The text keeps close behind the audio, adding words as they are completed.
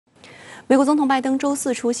美国总统拜登周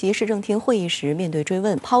四出席市政厅会议时，面对追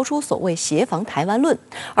问，抛出所谓协防台湾论。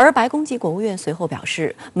而白宫及国务院随后表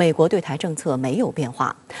示，美国对台政策没有变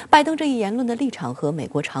化。拜登这一言论的立场和美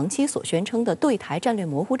国长期所宣称的对台战略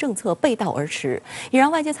模糊政策背道而驰，也让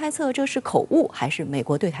外界猜测这是口误还是美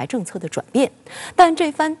国对台政策的转变。但这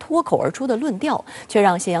番脱口而出的论调，却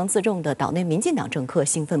让挟洋自重的岛内民进党政客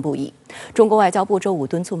兴奋不已。中国外交部周五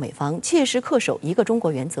敦促美方切实恪守一个中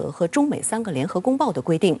国原则和中美3个联合公报的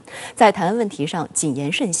规定，在台湾问题上谨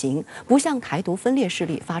言慎行，不向台独分裂势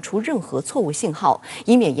力发出任何错误信号，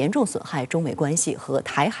以免严重损害中美关系和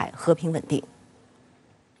台海和平稳定。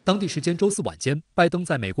当地时间周四晚间，拜登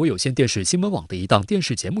在美国有线电视新闻网的一档电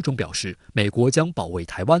视节目中表示，美国将保卫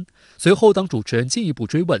台湾。随后，当主持人进一步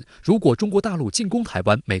追问，如果中国大陆进攻台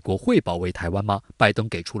湾，美国会保卫台湾吗？拜登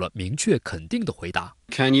给出了明确肯定的回答。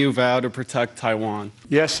Can you vow to protect Taiwan?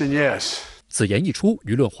 Yes and yes. 此言一出，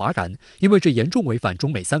舆论哗然，因为这严重违反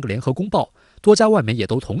中美3个联合公报。多家外媒也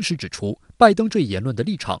都同时指出，拜登这一言论的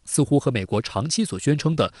立场似乎和美国长期所宣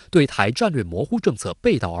称的对台战略模糊政策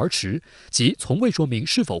背道而驰，即从未说明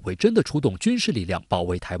是否会真的出动军事力量保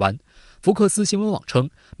卫台湾。福克斯新闻网称，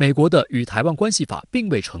美国的与台湾关系法并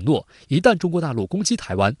未承诺，一旦中国大陆攻击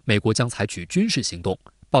台湾，美国将采取军事行动。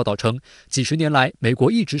报道称，几十年来，美国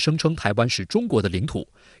一直声称台湾是中国的领土，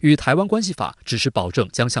与台湾关系法只是保证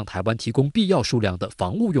将向台湾提供必要数量的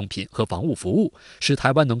防务用品和防务服务，使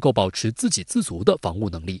台湾能够保持自给自足的防务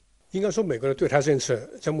能力。应该说，美国的对台政策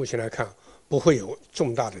在目前来看不会有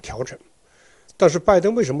重大的调整。但是拜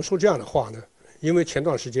登为什么说这样的话呢？因为前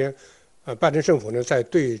段时间，拜登政府呢在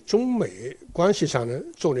对中美关系上呢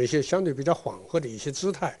做了一些相对比较缓和的一些姿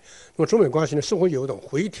态，那么中美关系呢似乎有一种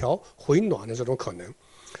回调回暖的这种可能。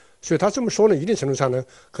所以他这么说呢，一定程度上呢，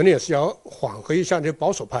可能也是要缓和一下这些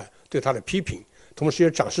保守派对他的批评，同时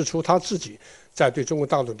也展示出他自己在对中国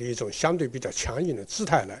大陆的一种相对比较强硬的姿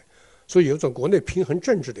态来。所以有一种国内平衡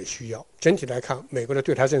政治的需要。整体来看，美国的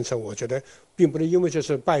对台政策，我觉得并不能因为这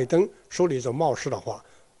是拜登说了一种冒失的话，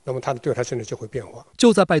那么他的对台政策就会变化。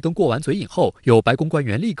就在拜登过完嘴瘾后，有白宫官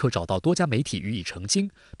员立刻找到多家媒体予以澄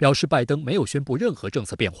清，表示拜登没有宣布任何政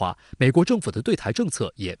策变化，美国政府的对台政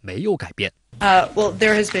策也没有改变。Well,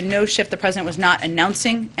 there has been no shift. The president was not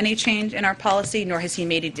announcing any change in our policy, nor has he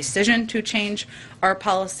made a decision to change our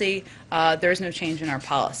policy. There is no change in our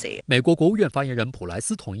policy. 美国国务院发言人普莱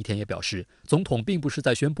斯同一天也表示，总统并不是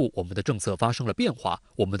在宣布我们的政策发生了变化，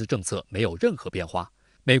我们的政策没有任何变化。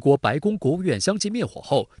美国白宫国务院相继灭火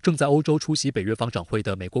后，正在欧洲出席北约防长会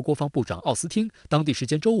的美国国防部长奥斯汀，当地时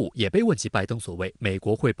间周五也被问及拜登所谓美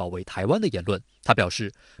国会保卫台湾的言论。他表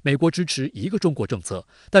示，美国支持一个中国政策，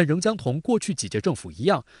但仍将同过去几届政府一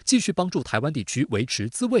样，继续帮助台湾地区维持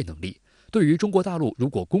自卫能力。对于中国大陆如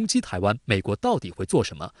果攻击台湾，美国到底会做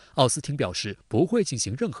什么？奥斯汀表示，不会进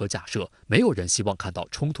行任何假设，没有人希望看到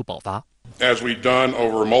冲突爆发。As we've done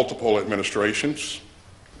over multiple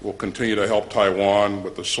administrations,We'll continue to help Taiwan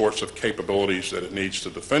with the sorts of capabilities that it needs to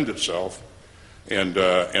defend itself,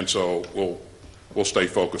 and so we'll stay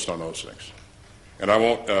focused on those things. And I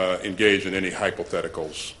won't engage in any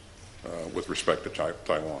hypotheticals with respect to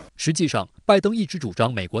Taiwan. 实际上，拜登一直主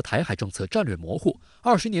张美国台海政策战略模糊。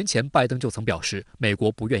20年前，拜登就曾表示，美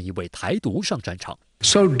国不愿意为台独上战场。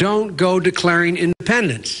So don't go declaring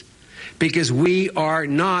independence, because we are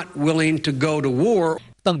not willing to go to war.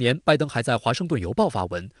当年，拜登还在《华盛顿邮报》发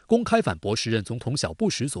文，公开反驳时任总统小布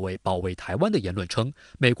什所谓保卫台湾的言论，称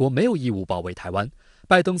美国没有义务保卫台湾。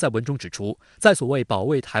拜登在文中指出，在所谓保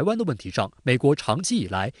卫台湾的问题上，美国长期以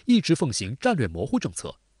来一直奉行战略模糊政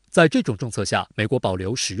策。在这种政策下，美国保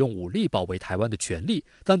留使用武力保卫台湾的权利，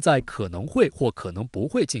但在可能会或可能不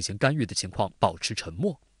会进行干预的情况保持沉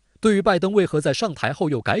默。对于拜登为何在上台后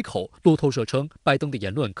又改口，路透社称拜登的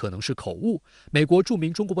言论可能是口误。美国著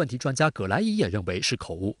名中国问题专家葛莱伊也认为是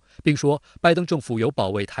口误，并说拜登政府有保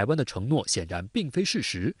卫台湾的承诺显然并非事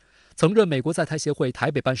实。曾任美国在台协会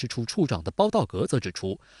台北办事处处长的包道格则指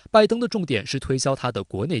出，拜登的重点是推销他的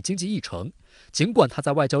国内经济议程，尽管他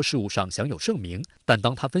在外交事务上享有盛名，但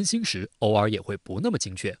当他分心时，偶尔也会不那么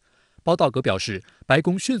精确。包道格表示，白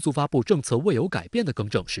宫迅速发布政策未有改变的更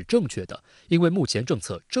正是正确的，因为目前政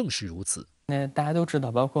策正是如此。那大家都知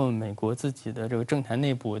道，包括美国自己的这个政坛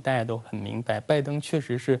内部，大家都很明白，拜登确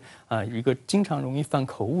实是一个经常容易犯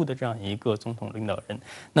口误的这样一个总统领导人。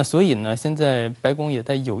那所以呢，现在白宫也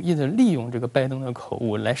在有意的利用这个拜登的口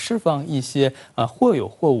误来释放一些或有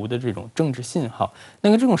或无的这种政治信号。那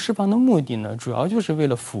个这种释放的目的呢，主要就是为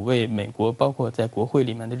了抚慰美国，包括在国会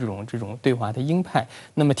里面的这种对华的鹰派。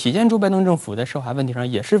那么体现出拜登政府在涉华问题上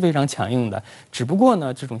也是非常强硬的，只不过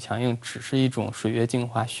呢，这种强硬只是一种水月镜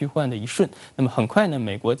花、虚幻的一瞬。那么很快呢，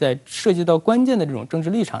美国在涉及到关键的这种政治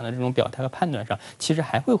立场的这种表态和判断上，其实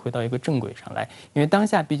还会回到一个正轨上来，因为当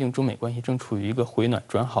下毕竟中美关系正处于一个回暖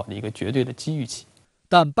转好的一个绝对的机遇期。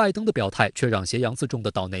但拜登的表态却让斜阳自重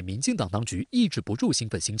的岛内民进党当局抑制不住兴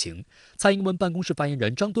奋心情。蔡英文办公室发言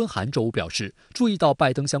人张敦涵周五表示，注意到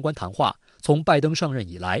拜登相关谈话，从拜登上任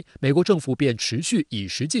以来，美国政府便持续以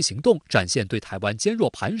实际行动展现对台湾坚若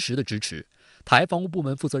磐石的支持。台防务部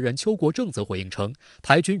门负责人邱国正则回应称，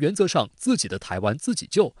台军原则上自己的台湾自己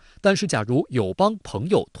救，但是假如友邦、朋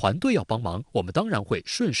友、团队要帮忙，我们当然会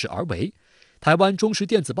顺势而为。台湾中时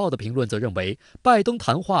电子报的评论则认为，拜登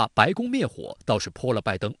谈话白宫灭火倒是泼了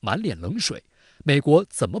拜登满脸冷水。美国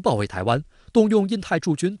怎么保卫台湾？动用印太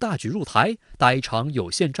驻军大举入台，打一场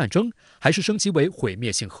有限战争，还是升级为毁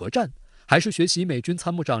灭性核战？还是学习美军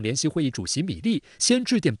参谋长联席会议主席米利，先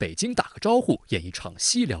致电北京打个招呼，演一场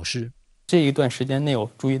细疗诗？这一段时间内，我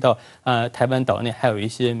注意到台湾岛内还有一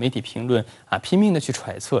些媒体评论拼命的去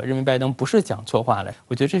揣测，认为拜登不是讲错话了。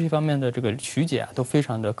我觉得这些方面的这个曲解都非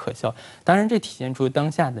常的可笑。当然，这体现出当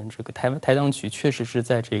下的这个台当局确实是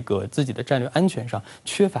在这个自己的战略安全上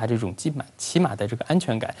缺乏这种起码的这个安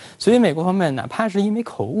全感。所以，美国方面哪怕是因为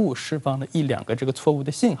口误释放了1、2个这个错误的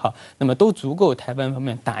信号，那么都足够台湾方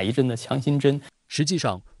面打一针的强心针。实际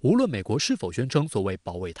上，无论美国是否宣称所谓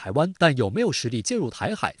保卫台湾，但有没有实力介入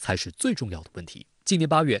台海才是最重要的问题。今年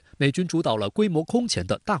8月，美军主导了规模空前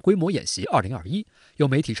的大规模演习2021。有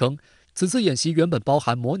媒体称，此次演习原本包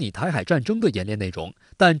含模拟台海战争的演练内容，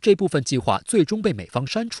但这部分计划最终被美方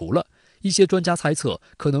删除了。一些专家猜测，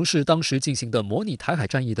可能是当时进行的模拟台海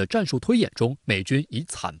战役的战术推演中，美军以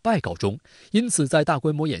惨败告终，因此在大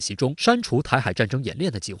规模演习中删除台海战争演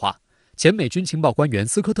练的计划。前美军情报官员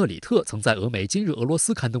斯科特里特曾在俄媒《今日俄罗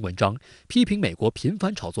斯》刊登文章，批评美国频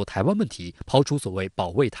繁炒作台湾问题，抛出所谓保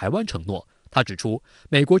卫台湾承诺。他指出，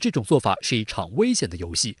美国这种做法是一场危险的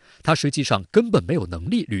游戏，他实际上根本没有能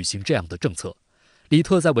力履行这样的政策。里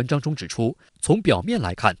特在文章中指出，从表面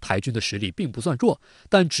来看，台军的实力并不算弱，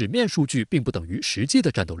但纸面数据并不等于实际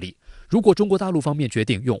的战斗力。如果中国大陆方面决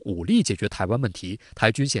定用武力解决台湾问题，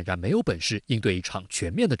台军显然没有本事应对一场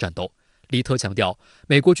全面的战斗。里特强调，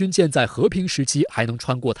美国军舰在和平时期还能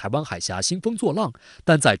穿过台湾海峡兴风作浪，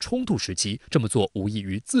但在冲突时期这么做无异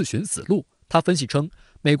于自寻死路。他分析称，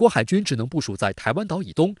美国海军只能部署在台湾岛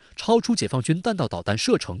以东，超出解放军弹道导弹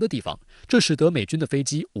射程的地方，这使得美军的飞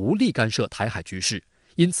机无力干涉台海局势。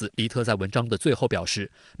因此，里特在文章的最后表示，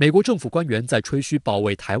美国政府官员在吹嘘保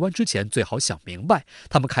卫台湾之前，最好想明白，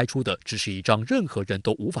他们开出的只是一张任何人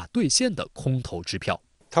都无法兑现的空头支票。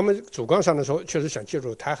他们主观上的说，确实想介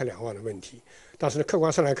入台海两岸的问题，但是呢，客观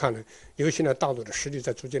上来看呢，由于现在大陆的实力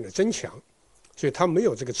在逐渐的增强，所以他们没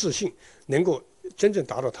有这个自信，能够真正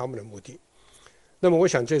达到他们的目的。那么，我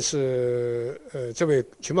想这次这位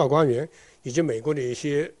情报官员以及美国的一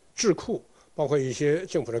些智库，包括一些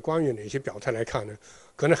政府的官员的一些表态来看呢，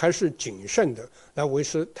可能还是谨慎的来维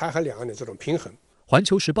持台海两岸的这种平衡。环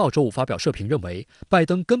球时报周五发表社评认为，拜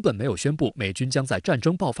登根本没有宣布美军将在战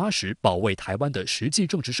争爆发时保卫台湾的实际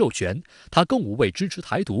政治授权，他更无为支持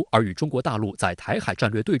台独而与中国大陆在台海战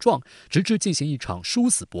略对撞，直至进行一场殊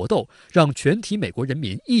死搏斗，让全体美国人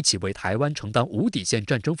民一起为台湾承担无底线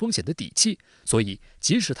战争风险的底气。所以，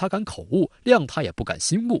即使他敢口误，谅他也不敢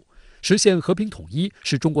心误。实现和平统一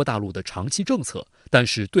是中国大陆的长期政策，但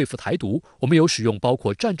是对付台独，我们有使用包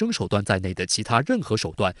括战争手段在内的其他任何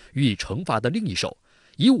手段予以惩罚的另一手。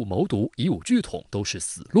以武谋独、以武拒统都是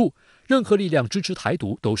死路，任何力量支持台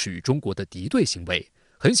独都是与中国的敌对行为。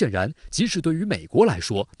很显然，即使对于美国来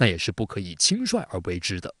说，那也是不可以轻率而为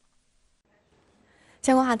之的。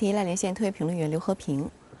相关话题来连线特约评论员刘和平。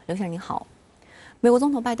刘先生您好。美国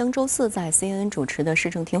总统拜登周4在 CNN 主持的市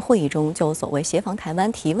政厅会议中，就所谓协防台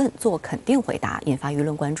湾提问做肯定回答，引发舆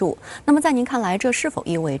论关注。那么在您看来，这是否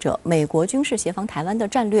意味着美国军事协防台湾的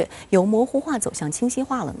战略由模糊化走向清晰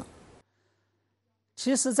化了呢？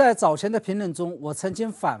其实，在早前的评论中，我曾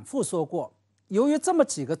经反复说过，由于这么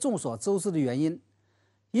几个众所周知的原因：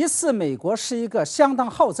一是美国是一个相当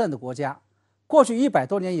好战的国家，过去100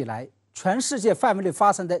多年以来，全世界范围内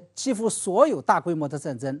发生的几乎所有大规模的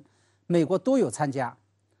战争，美国都有参加；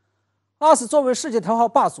二是作为世界头号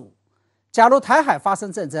霸主，假如台海发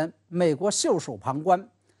生战争，美国袖手旁观，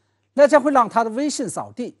那将会让他的威信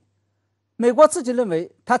扫地。美国自己认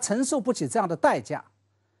为他承受不起这样的代价。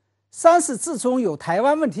三是自从有台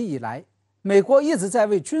湾问题以来，美国一直在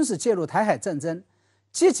为军事介入台海战争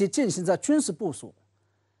积极进行着军事部署，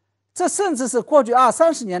这甚至是过去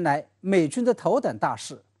20-30年来美军的头等大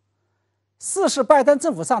事。四是拜登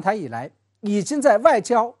政府上台以来，已经在外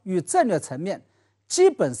交与战略层面基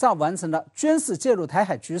本上完成了军事介入台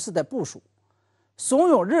海局势的部署，怂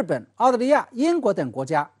恿日本、澳大利亚、英国等国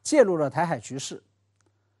家介入了台海局势。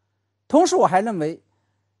同时，我还认为，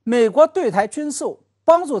美国对台军售、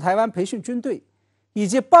帮助台湾培训军队，以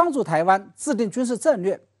及帮助台湾制定军事战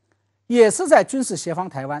略，也是在军事协防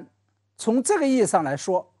台湾。从这个意义上来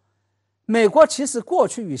说，美国其实过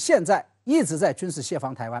去与现在一直在军事协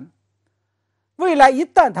防台湾。未来一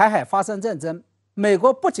旦台海发生战争，美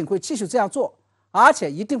国不仅会继续这样做，而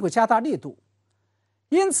且一定会加大力度。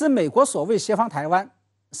因此，美国所谓协防台湾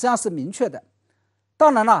实际上是明确的。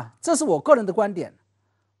当然了，这是我个人的观点，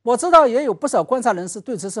我知道也有不少观察人士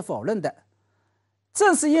对此是否认的。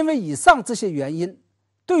正是因为以上这些原因，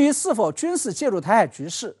对于是否军事介入台海局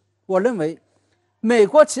势，我认为美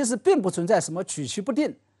国其实并不存在什么举棋不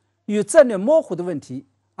定与战略模糊的问题，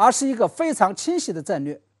而是一个非常清晰的战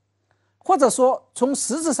略。或者说，从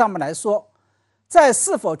实质上面来说，在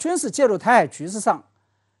是否军事介入台海局势上，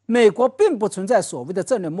美国并不存在所谓的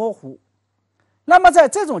战略模糊。那么在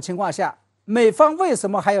这种情况下，美方为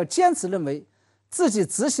什么还要坚持认为自己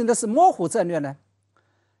执行的是模糊战略呢？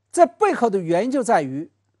这背后的原因就在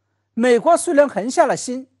于，美国虽然横下了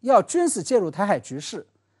心要军事介入台海局势，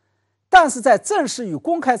但是在正式与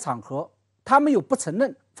公开场合，他们又不承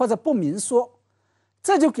认或者不明说，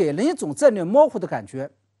这就给人一种战略模糊的感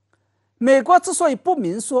觉。美国之所以不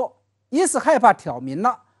明说，一是害怕挑明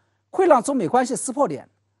了会让中美关系撕破脸，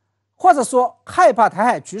或者说害怕台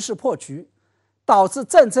海局势破局，导致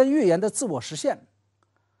战争预言的自我实现；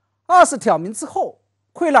二是挑明之后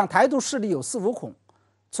会让台独势力有恃无恐，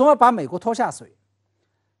从而把美国拖下水；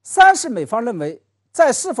三是美方认为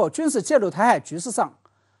在是否军事介入台海局势上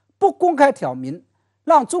不公开挑明，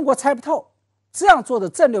让中国猜不透，这样做的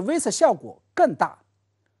战略威慑效果更大。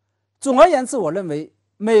总而言之，我认为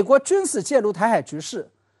美国军事介入台海局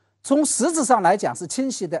势从实质上来讲是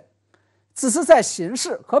清晰的，只是在形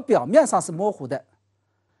式和表面上是模糊的。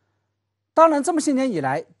当然，这么些年以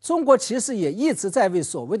来，中国其实也一直在为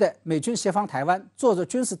所谓的美军协防台湾做着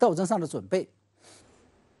军事斗争上的准备。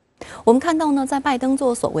我们看到呢，在拜登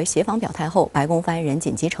做所谓协防表态后，白宫发言人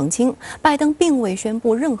紧急澄清，拜登并未宣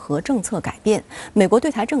布任何政策改变，美国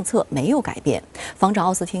对台政策没有改变。防长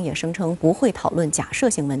奥斯汀也声称不会讨论假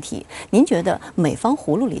设性问题。您觉得美方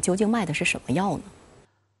葫芦里究竟卖的是什么药呢？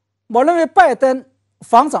我认为拜登、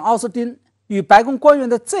防长奥斯汀与白宫官员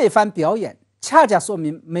的这番表演，恰恰说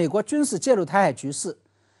明美国军事介入台海局势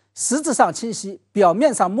实质上清晰、表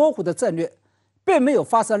面上模糊的战略并没有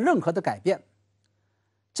发生任何的改变。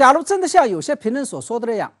假如真的像有些评论所说的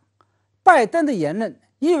那样，拜登的言论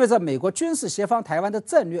意味着美国军事协防台湾的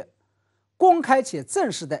战略公开且正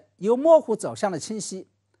式的由模糊走向了清晰，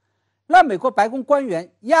那美国白宫官员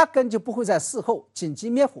压根就不会在事后紧急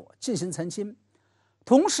灭火进行澄清，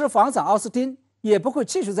同时防长奥斯汀也不会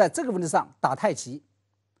继续在这个问题上打太极。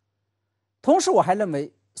同时，我还认为，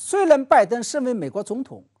虽然拜登身为美国总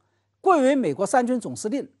统，贵为美国三军总司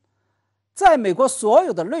令，在美国所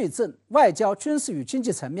有的内政、外交、军事与经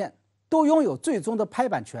济层面都拥有最终的拍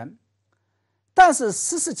板权，但是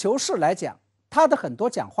实事求是来讲，他的很多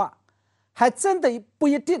讲话还真的不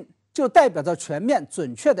一定就代表着全面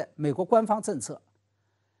准确的美国官方政策。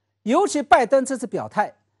尤其拜登这次表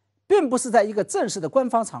态并不是在一个正式的官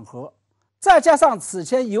方场合，再加上此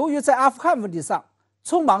前由于在阿富汗问题上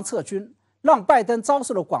匆忙撤军，让拜登遭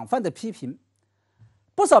受了广泛的批评。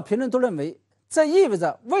不少评论都认为，这意味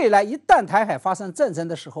着未来一旦台海发生战争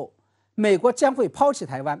的时候，美国将会抛弃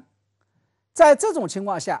台湾。在这种情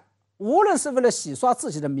况下，无论是为了洗刷自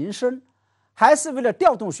己的名声，还是为了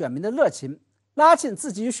调动选民的热情，拉近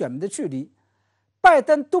自己与选民的距离，拜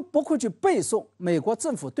登都不会去背诵美国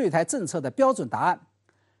政府对台政策的标准答案，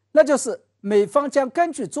那就是美方将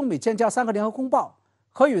根据中美建交3个联合公报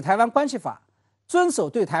和与台湾关系法遵守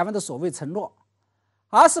对台湾的所谓承诺，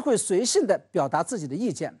而是会随性地表达自己的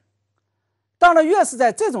意见。当然，越是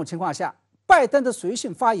在这种情况下，拜登的随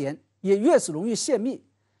性发言也越是容易泄密，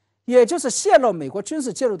也就是泄露美国军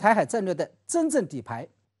事介入台海战略的真正底牌。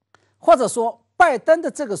或者说，拜登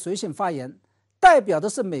的这个随性发言代表的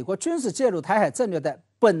是美国军事介入台海战略的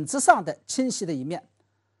本质上的清晰的一面。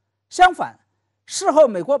相反，事后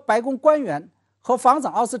美国白宫官员和防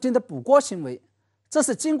长奥斯汀的补锅行为，这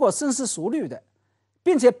是经过深思熟虑的，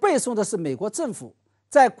并且背诵的是美国政府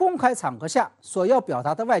在公开场合下所要表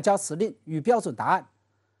达的外交辞令与标准答案。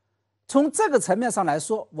从这个层面上来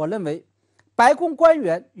说，我认为白宫官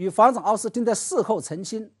员与防长奥斯汀的事后澄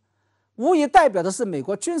清，无疑代表的是美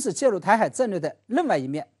国军事介入台海战略的另外一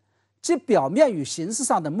面，即表面与形式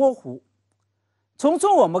上的模糊。从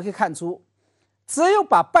中我们可以看出，只有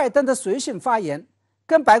把拜登的随性发言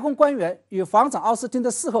跟白宫官员与防长奥斯汀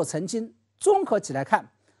的事后澄清综合起来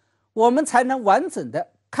看，我们才能完整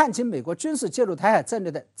的看清美国军事介入台海战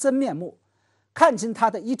略的真面目，看清它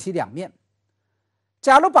的一体两面。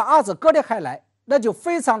假如把二者割裂开来，那就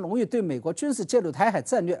非常容易对美国军事介入台海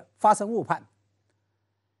战略发生误判。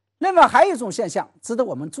另外还有一种现象值得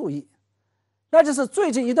我们注意，那就是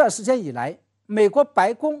最近一段时间以来，美国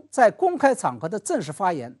白宫在公开场合的正式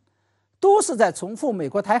发言都是在重复美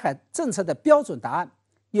国台海政策的标准答案，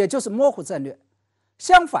也就是模糊战略。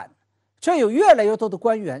相反，却有越来越多的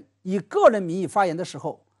官员以个人名义发言的时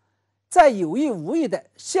候，在有意无意地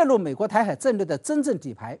泄露美国台海战略的真正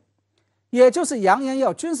底牌，也就是扬言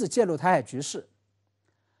要军事介入台海局势。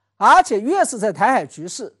而且越是在台海局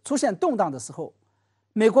势出现动荡的时候，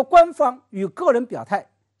美国官方与个人表态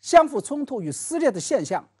相互冲突与撕裂的现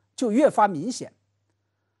象就越发明显。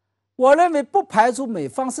我认为不排除美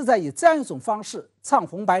方是在以这样一种方式唱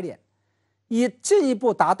红白脸，以进一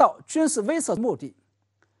步达到军事威慑目的。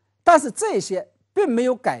但是这些并没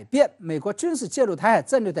有改变美国军事介入台海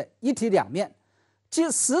战略的一体两面，即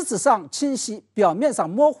实质上清晰、表面上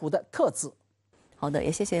模糊的特质。好的，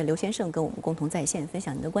也谢谢刘先生跟我们共同在线分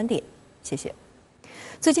享您的观点，谢谢。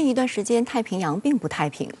最近一段时间，太平洋并不太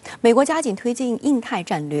平。美国加紧推进印太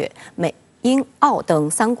战略，美、英、澳等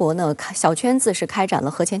三国小圈子是开展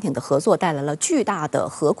了核潜艇的合作，带来了巨大的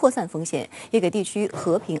核扩散风险，也给地区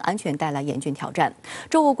和平安全带来严峻挑战。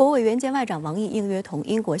周五，国务委员兼外长王毅应约同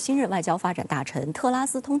英国新任外交发展大臣特拉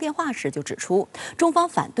斯通电话时就指出，中方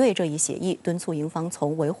反对这一协议，敦促英方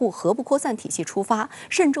从维护核不扩散体系出发，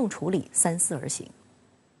慎重处理，三思而行。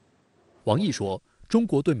王毅说，中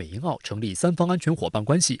国对美英澳成立三方安全伙伴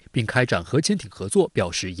关系并开展核潜艇合作表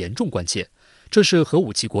示严重关切。这是核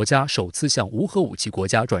武器国家首次向无核武器国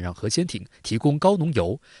家转让核潜艇，提供高浓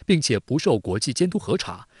油，并且不受国际监督核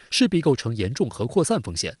查，势必构成严重核扩散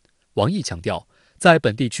风险。王毅强调，在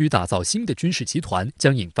本地区打造新的军事集团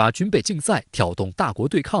将引发军备竞赛，挑动大国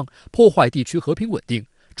对抗，破坏地区和平稳定。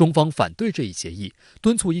中方反对这一协议，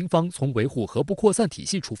敦促英方从维护核不扩散体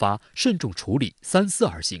系出发，慎重处理，三思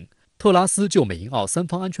而行。特拉斯就美英澳三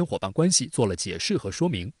方安全伙伴关系做了解释和说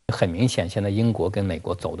明。很明显，现在英国跟美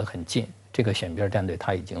国走得很近，这个选边站队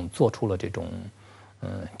他已经做出了这种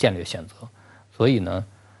战略选择，所以呢，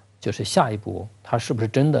就是下一步他是不是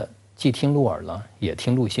真的既听入耳了，也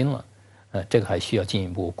听入心了？这个还需要进一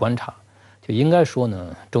步观察。就应该说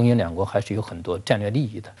呢，中英两国还是有很多战略利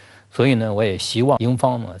益的，所以呢，我也希望英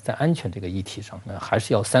方呢在安全这个议题上呢，还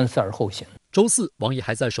是要三思而后行。周四，王毅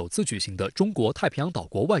还在首次举行的中国太平洋岛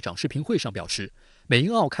国外长视频会上表示，美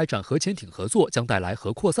英澳开展核潜艇合作将带来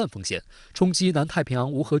核扩散风险，冲击南太平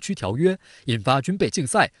洋无核区条约，引发军备竞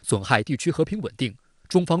赛，损害地区和平稳定。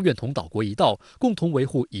中方愿同岛国一道，共同维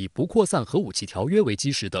护以不扩散核武器条约为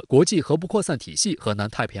基石的国际核不扩散体系和南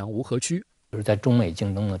太平洋无核区。就是在中美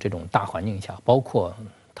竞争的这种大环境下，包括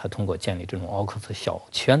他通过建立这种奥克斯小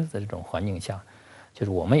圈子的这种环境下，就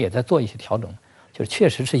是我们也在做一些调整。就是确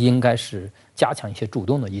实是应该是加强一些主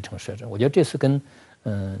动的议程设置。我觉得这次跟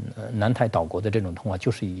南太岛国的这种通话，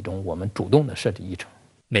就是一种我们主动的设置议程。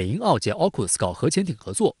美英澳借 AUKUS 搞核潜艇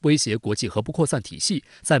合作，威胁国际核不扩散体系，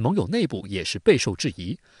在盟友内部也是备受质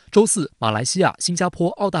疑。周四，马来西亚、新加坡、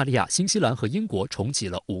澳大利亚、新西兰和英国重启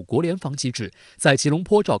了5国联防机制，在吉隆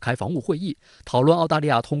坡召开防务会议，讨论澳大利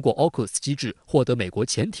亚通过 AUKUS 机制获得美国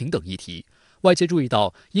潜艇等议题。外界注意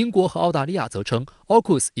到，英国和澳大利亚则称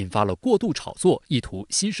AUKUS 引发了过度炒作，意图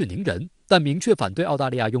息事宁人，但明确反对澳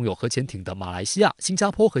大利亚拥有核潜艇的马来西亚、新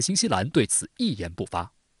加坡和新西兰对此一言不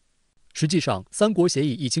发。实际上，三国协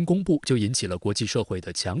议一经公布，就引起了国际社会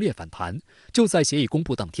的强烈反弹。就在协议公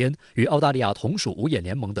布当天，与澳大利亚同属五眼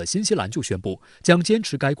联盟的新西兰就宣布，将坚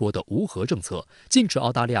持该国的无核政策，禁止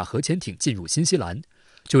澳大利亚核潜艇进入新西兰。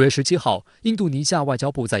9月17号，印度尼西亚外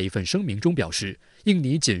交部在一份声明中表示，印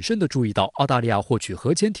尼谨慎地注意到澳大利亚获取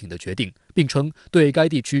核潜艇的决定，并称对该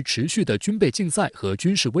地区持续的军备竞赛和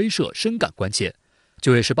军事威慑深感关切。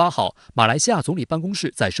9月18号，马来西亚总理办公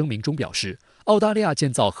室在声明中表示，澳大利亚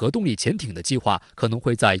建造核动力潜艇的计划可能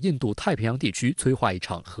会在印度太平洋地区催化一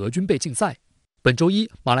场核军备竞赛。本周一，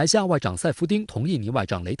马来西亚外长塞夫丁同印尼外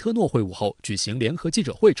长雷特诺会晤后举行联合记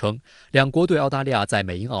者会称，两国对澳大利亚在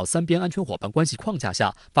美英澳三边安全伙伴关系框架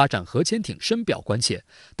下发展核潜艇深表关切，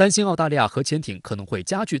担心澳大利亚核潜艇可能会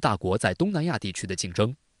加剧大国在东南亚地区的竞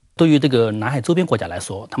争。对于这个南海周边国家来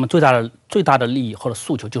说，他们最大的利益或者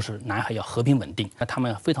诉求就是南海要和平稳定，他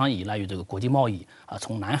们非常依赖于这个国际贸易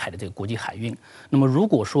从南海的这个国际海运。那么如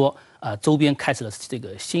果说周边开始了这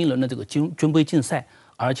个新一轮的这个军备竞赛，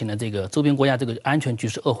而且呢，这个周边国家这个安全局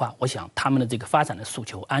势恶化，我想他们的这个发展的诉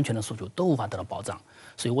求、安全的诉求都无法得到保障。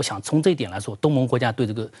所以，我想从这一点来说，东盟国家对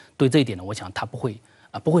这一点呢，我想他不会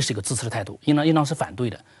是一个支持的态度，应当是反对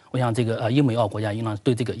的。我想这个英美澳国家应当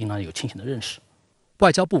对这个应当有清醒的认识。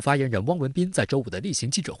外交部发言人汪文斌在周五的例行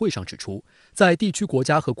记者会上指出，在地区国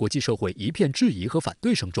家和国际社会一片质疑和反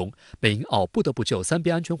对声中，美英澳不得不就三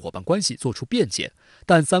边安全伙伴关系做出辩解，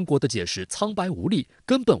但三国的解释苍白无力，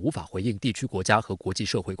根本无法回应地区国家和国际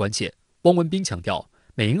社会关切。汪文斌强调，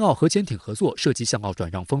美英澳核潜艇合作涉及向澳转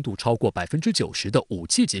让风度超过90%的武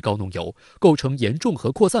器级高浓油，构成严重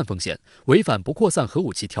核扩散风险，违反不扩散核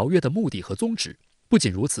武器条约的目的和宗旨。不仅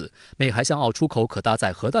如此，美还向澳出口可搭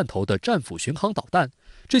载核弹头的战斧巡航导弹，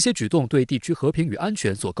这些举动对地区和平与安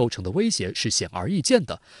全所构成的威胁是显而易见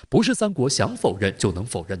的，不是三国想否认就能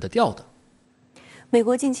否认得掉的。美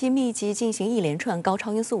国近期密集进行一连串高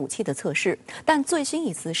超音速武器的测试，但最新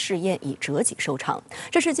一次试验以折戟收场。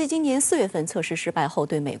这是继今年4月份测试失败后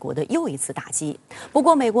对美国的又一次打击。不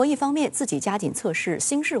过，美国一方面自己加紧测试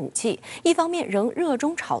新式武器，一方面仍热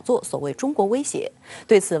衷炒作所谓中国威胁。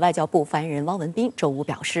对此，外交部发言人汪文斌周五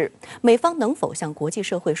表示，美方能否向国际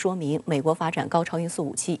社会说明美国发展高超音速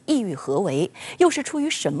武器意欲何为，又是出于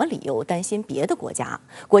什么理由担心别的国家？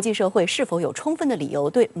国际社会是否有充分的理由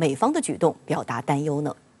对美方的举动表达担忧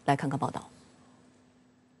呢？来看看报道。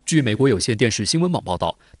据美国有线电视新闻网报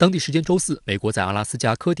道，当地时间周4，美国在阿拉斯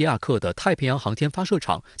加科迪亚克的太平洋航天发射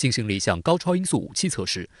场进行了一项高超音速武器测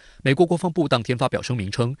试。美国国防部当天发表声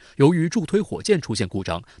明称，由于助推火箭出现故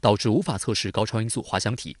障，导致无法测试高超音速滑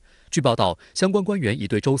翔体。据报道，相关官员已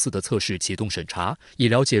对周4的测试启动审查，以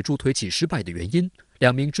了解助推器失败的原因。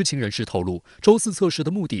2名知情人士透露，周4测试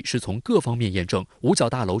的目的是从各方面验证五角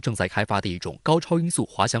大楼正在开发的一种高超音速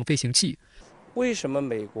滑翔飞行器。为什么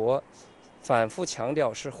美国反复强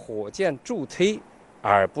调是火箭助推，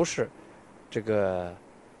而不是这个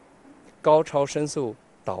高超声速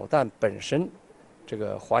导弹本身，这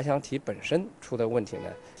个滑翔体本身出的问题呢？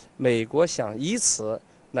美国想以此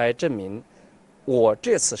来证明，我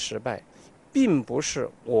这次失败，并不是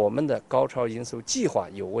我们的高超音速计划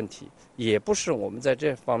有问题，也不是我们在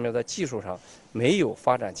这方面的技术上没有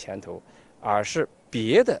发展前途，而是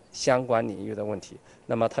别的相关领域的问题。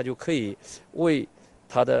那么他就可以为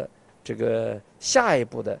他的这个下一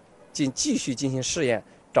步的继续进行试验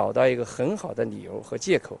找到一个很好的理由和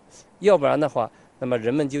借口，要不然的话，那么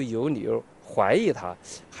人们就有理由怀疑他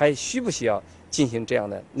还需不需要进行这样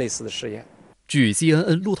的类似的试验。据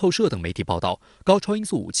CNN、路透社等媒体报道，高超音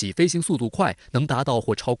速武器飞行速度快，能达到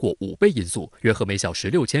或超过5倍音速，约合每小时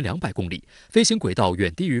6200公里，飞行轨道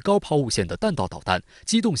远低于高抛物线的弹道导弹，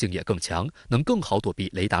机动性也更强，能更好躲避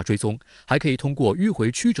雷达追踪，还可以通过迂回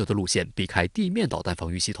曲折的路线避开地面导弹防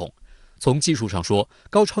御系统。从技术上说，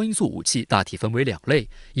高超音速武器大体分为2类，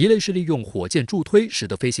一类是利用火箭助推使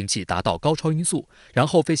得飞行器达到高超音速，然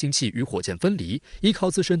后飞行器与火箭分离，依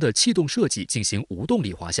靠自身的气动设计进行无动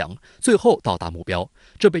力滑翔，最后到达目标。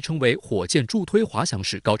这被称为火箭助推滑翔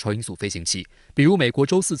式高超音速飞行器，比如美国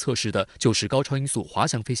周4测试的就是高超音速滑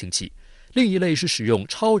翔飞行器。另一类是使用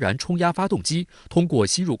超燃冲压发动机，通过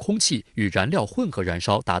吸入空气与燃料混合燃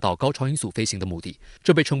烧，达到高超音速飞行的目的，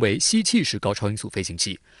这被称为吸气式高超音速飞行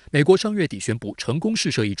器。美国上月底宣布成功试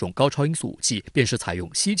射一种高超音速武器，便是采用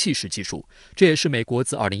吸气式技术，这也是美国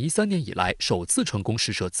自2013年以来首次成功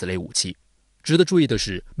试射此类武器。值得注意的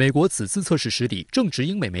是，美国此次测试失利，正值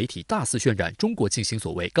英美媒体大肆渲染中国进行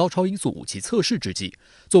所谓高超音速武器测试之际。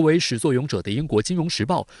作为始作俑者的英国《金融时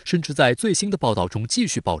报》甚至在最新的报道中继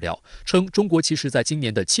续爆料，称中国其实在今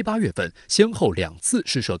年的7、8月份先后2次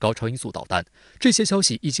试射高超音速导弹。这些消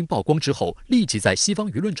息一经曝光之后，立即在西方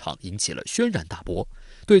舆论场引起了轩然大波。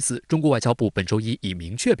对此，中国外交部本周一已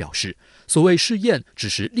明确表示，所谓试验只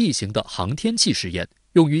是例行的航天器试验，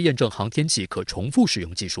用于验证航天器可重复使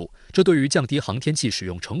用技术，这对于降低航天器使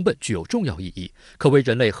用成本具有重要意义，可为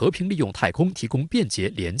人类和平利用太空提供便捷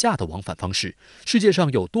廉价的往返方式。世界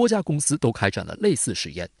上有多家公司都开展了类似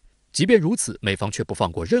实验。即便如此，美方却不放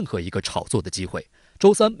过任何一个炒作的机会。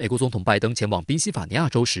周3，美国总统拜登前往宾夕法尼亚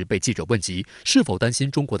州时，被记者问及是否担心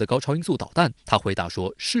中国的高超音速导弹，他回答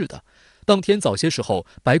说是的。当天早些时候，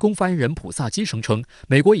白宫发言人普萨基声称，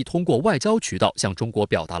美国已通过外交渠道向中国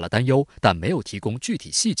表达了担忧，但没有提供具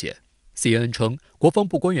体细节。CNN 称，国防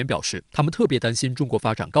部官员表示，他们特别担心中国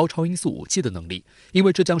发展高超音速武器的能力，因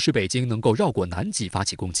为这将使北京能够绕过南极发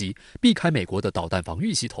起攻击，避开美国的导弹防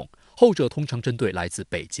御系统，后者通常针对来自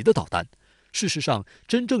北极的导弹。事实上，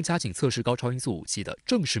真正加紧测试高超音速武器的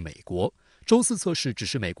正是美国。周4测试只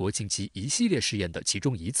是美国近期一系列试验的其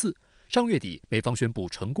中一次。上月底，美方宣布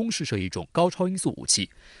成功试射一种高超音速武器。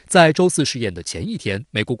在周4试验的前一天，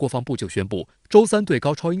美国国防部就宣布，周3对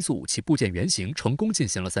高超音速武器部件原型成功进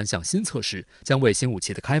行了3项新测试，将为新武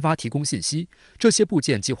器的开发提供信息。这些部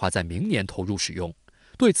件计划在明年投入使用。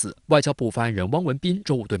对此，外交部发言人汪文斌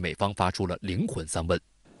周五对美方发出了灵魂3问。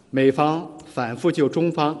美方反复就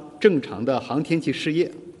中方正常的航天器试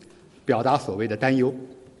验表达所谓的担忧，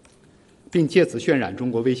并借此渲染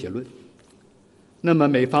中国威胁论。那么，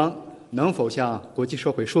美方能否向国际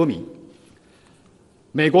社会说明，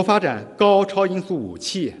美国发展高超音速武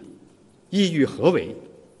器意欲何为？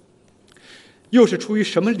又是出于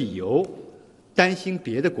什么理由担心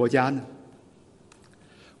别的国家呢？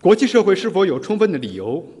国际社会是否有充分的理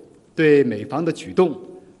由对美方的举动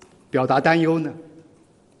表达担忧呢？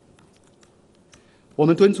我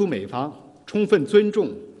们敦促美方充分尊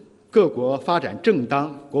重各国发展正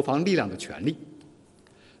当国防力量的权利，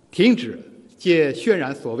停止借渲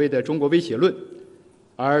染所谓的中国威胁论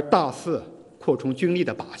而大肆扩充军力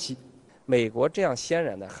的把戏。美国这样渲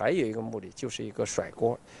染的还有一个目的，就是一个甩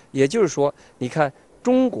锅。也就是说，你看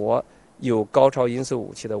中国有高超音速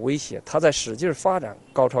武器的威胁，它在使劲发展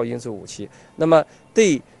高超音速武器，那么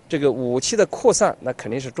对这个武器的扩散，那肯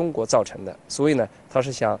定是中国造成的。所以呢，他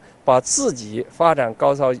是想把自己发展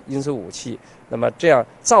高超音速武器，那么这样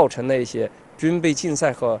造成的一些军备竞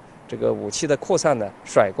赛和这个武器的扩散呢，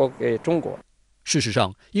甩锅给中国。事实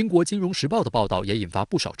上，英国《金融时报》的报道也引发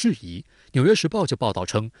不少质疑。《纽约时报》就报道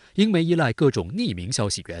称，英媒依赖各种匿名消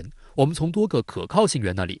息源，我们从多个可靠信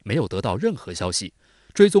源那里没有得到任何消息。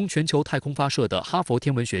追踪全球太空发射的哈佛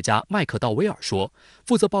天文学家麦克道威尔说，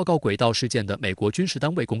负责报告轨道事件的美国军事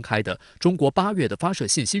单位公开的中国8月的发射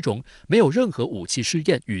信息中，没有任何武器试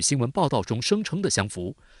验与新闻报道中声称的相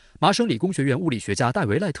符。麻省理工学院物理学家戴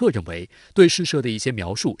维赖特认为，对试射的一些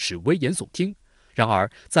描述是危言耸听。然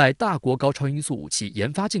而，在大国高超音速武器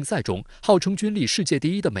研发竞赛中，号称军力世界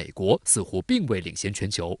第一的美国似乎并未领先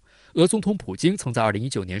全球。俄总统普京曾在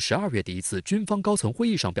2019年12月的一次军方高层会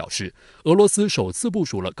议上表示，俄罗斯首次部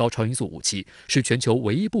署了高超音速武器，是全球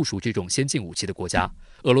唯一部署这种先进武器的国家。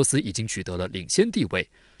俄罗斯已经取得了领先地位，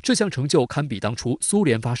这项成就堪比当初苏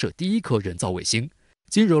联发射第一颗人造卫星。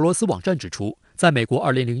今日俄罗斯网站指出，在美国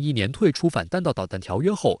2001年退出反弹道导弹条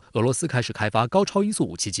约后，俄罗斯开始开发高超音速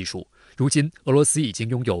武器技术。如今，俄罗斯已经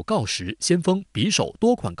拥有锆石、先锋、匕首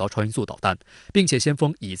多款高超音速导弹，并且先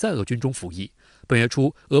锋已在俄军中服役。本月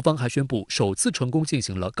初，俄方还宣布首次成功进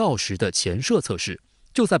行了锆石的潜射测试。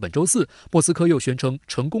就在本周四，莫斯科又宣称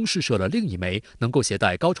成功试射了另一枚能够携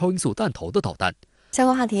带高超音速弹头的导弹。相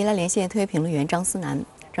关话题来连线特约评论员张思南。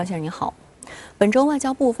张先生您好。本周外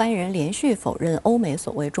交部发言人连续否认欧美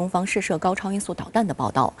所谓中方试射高超音速导弹的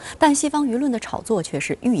报道，但西方舆论的炒作却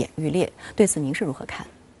是愈演愈烈。对此您是如何看？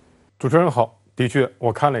主持人好，的确，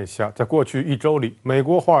我看了一下，在过去1周里，美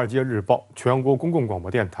国《华尔街日报》、全国公共广播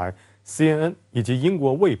电台、CNN 以及英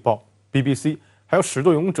国《卫报》、BBC， 还有始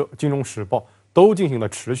作俑者《金融时报》都进行了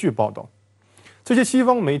持续报道。这些西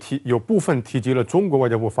方媒体有部分提及了中国外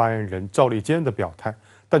交部发言人赵立坚的表态，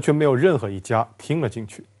但却没有任何一家听了进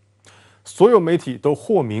去。所有媒体都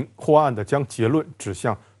或明或暗地将结论指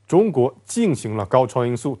向中国进行了高超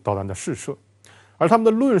音速导弹的试射，而他们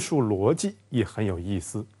的论述逻辑也很有意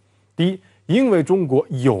思。第一，因为中国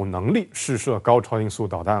有能力试射高超音速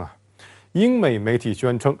导弹啊。英美媒体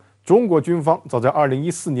宣称，中国军方早在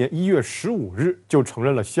2014年1月15日就承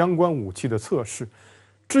认了相关武器的测试。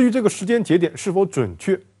至于这个时间节点是否准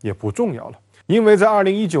确，也不重要了，因为在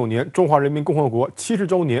2019年中华人民共和国70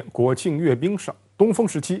周年国庆阅兵上，东风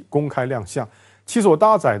17公开亮相，其所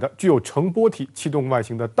搭载的具有乘波体气动外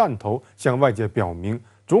形的弹头，向外界表明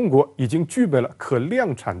中国已经具备了可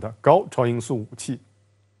量产的高超音速武器。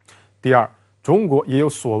第二，中国也有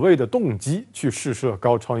所谓的动机去试射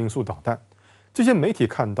高超音速导弹。这些媒体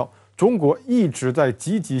看到中国一直在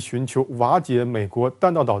积极寻求瓦解美国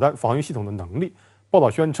弹道导弹防御系统的能力。报道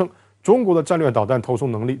宣称，中国的战略导弹投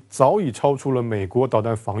送能力早已超出了美国导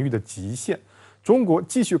弹防御的极限。中国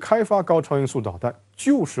继续开发高超音速导弹，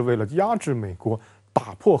就是为了压制美国，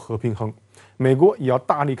打破核平衡。美国也要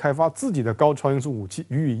大力开发自己的高超音速武器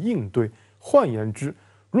予以应对。换言之，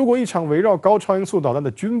如果一场围绕高超音速导弹的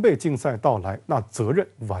军备竞赛到来，那责任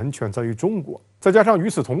完全在于中国。再加上与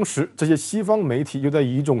此同时，这些西方媒体又在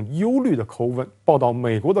以一种忧虑的口吻报道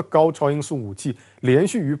美国的高超音速武器连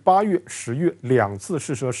续于8月、10月2次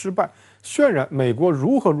试射失败，渲染美国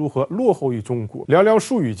如何落后于中国。寥寥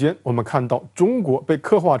数语间，我们看到中国被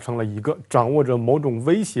刻画成了一个掌握着某种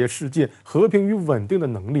威胁世界和平与稳定的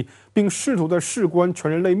能力，并试图在事关全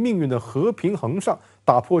人类命运的核平衡上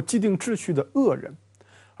打破既定秩序的恶人。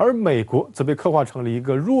而美国则被刻画成了一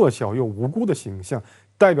个弱小又无辜的形象，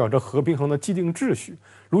代表着核平衡的既定秩序。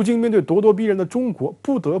如今面对咄咄逼人的中国，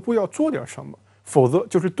不得不要做点什么，否则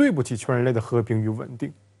就是对不起全人类的和平与稳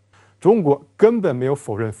定。中国根本没有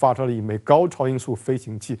否认发射了一枚高超音速飞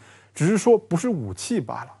行器，只是说不是武器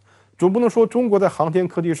罢了。总不能说中国在航天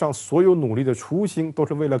科技上所有努力的初心都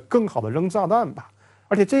是为了更好的扔炸弹吧？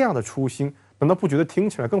而且这样的初心，难道不觉得听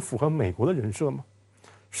起来更符合美国的人设吗？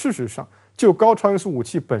事实上，就高超音速武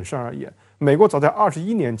器本身而言，美国早在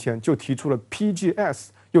21年前就提出了 PGS，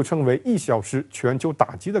 又称为1小时全球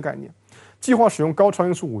打击的概念，计划使用高超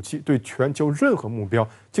音速武器对全球任何目标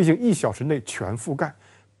进行1小时内全覆盖。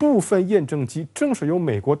部分验证机正是由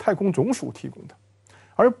美国太空总署提供的。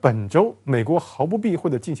而本周，美国毫不避讳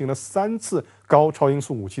地进行了3次高超音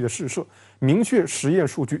速武器的试射，明确实验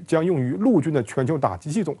数据将用于陆军的全球打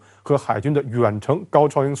击系统和海军的远程高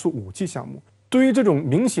超音速武器项目。对于这种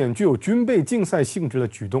明显具有军备竞赛性质的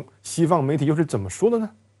举动，西方媒体又是怎么说的呢？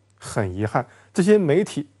很遗憾，这些媒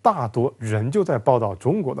体大多仍旧在报道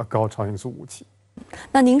中国的高超音速武器。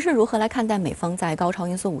那您是如何来看待美方在高超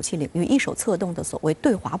音速武器领域一手策动的所谓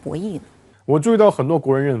对华博弈呢？我注意到很多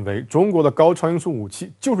国人认为中国的高超音速武器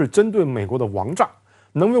就是针对美国的王炸，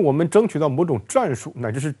能为我们争取到某种战术乃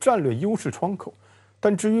至是战略优势窗口。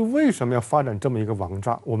但至于为什么要发展这么一个王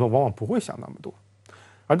炸，我们往往不会想那么多。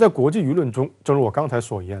而在国际舆论中，正如我刚才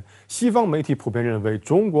所言，西方媒体普遍认为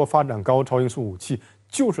中国发展高超音速武器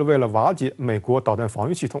就是为了瓦解美国导弹防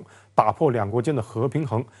御系统，打破两国间的核平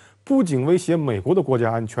衡，不仅威胁美国的国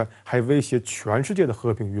家安全，还威胁全世界的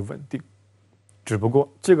和平与稳定。只不过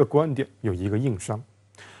这个观点有一个硬伤，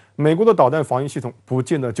美国的导弹防御系统不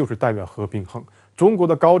见得就是代表核平衡，中国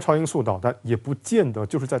的高超音速导弹也不见得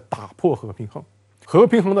就是在打破核平衡。核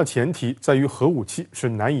平衡的前提在于核武器是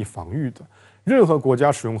难以防御的，任何国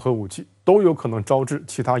家使用核武器都有可能招致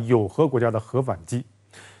其他有核国家的核反击，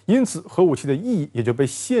因此核武器的意义也就被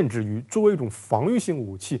限制于作为一种防御性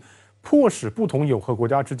武器，迫使不同有核国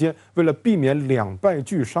家之间为了避免两败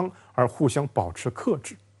俱伤而互相保持克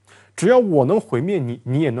制。只要我能毁灭你，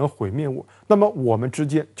你也能毁灭我，那么我们之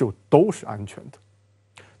间就都是安全的。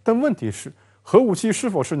但问题是，核武器是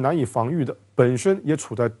否是难以防御的，本身也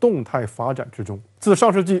处在动态发展之中。自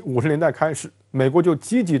上世纪50年代开始，美国就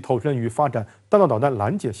积极投身于发展弹道导弹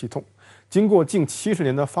拦截系统。经过近70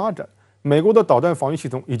年的发展，美国的导弹防御系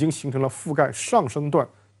统已经形成了覆盖上升段、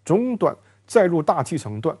中段，再入大气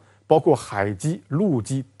层段，包括海基、陆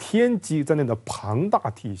基、天基在内的庞大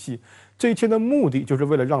体系。这一切的目的就是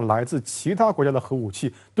为了让来自其他国家的核武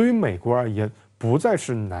器对于美国而言不再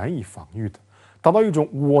是难以防御的，达到一种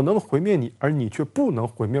我能毁灭你，而你却不能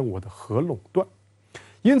毁灭我的核垄断。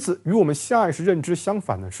因此，与我们下意识认知相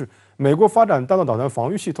反的是，美国发展弹道导弹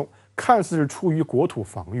防御系统看似是出于国土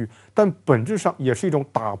防御，但本质上也是一种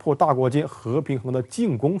打破大国间核平衡的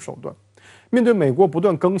进攻手段。面对美国不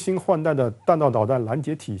断更新换代的弹道导弹拦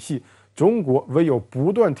截体系，中国唯有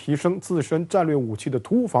不断提升自身战略武器的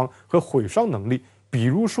突防和毁伤能力，比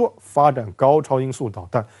如说发展高超音速导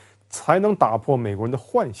弹，才能打破美国人的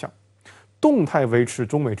幻想，动态维持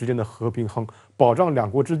中美之间的和平衡，保障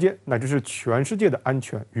两国之间乃至是全世界的安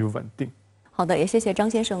全与稳定。好的，也谢谢张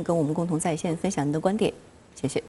先生跟我们共同在线分享您的观点，谢谢。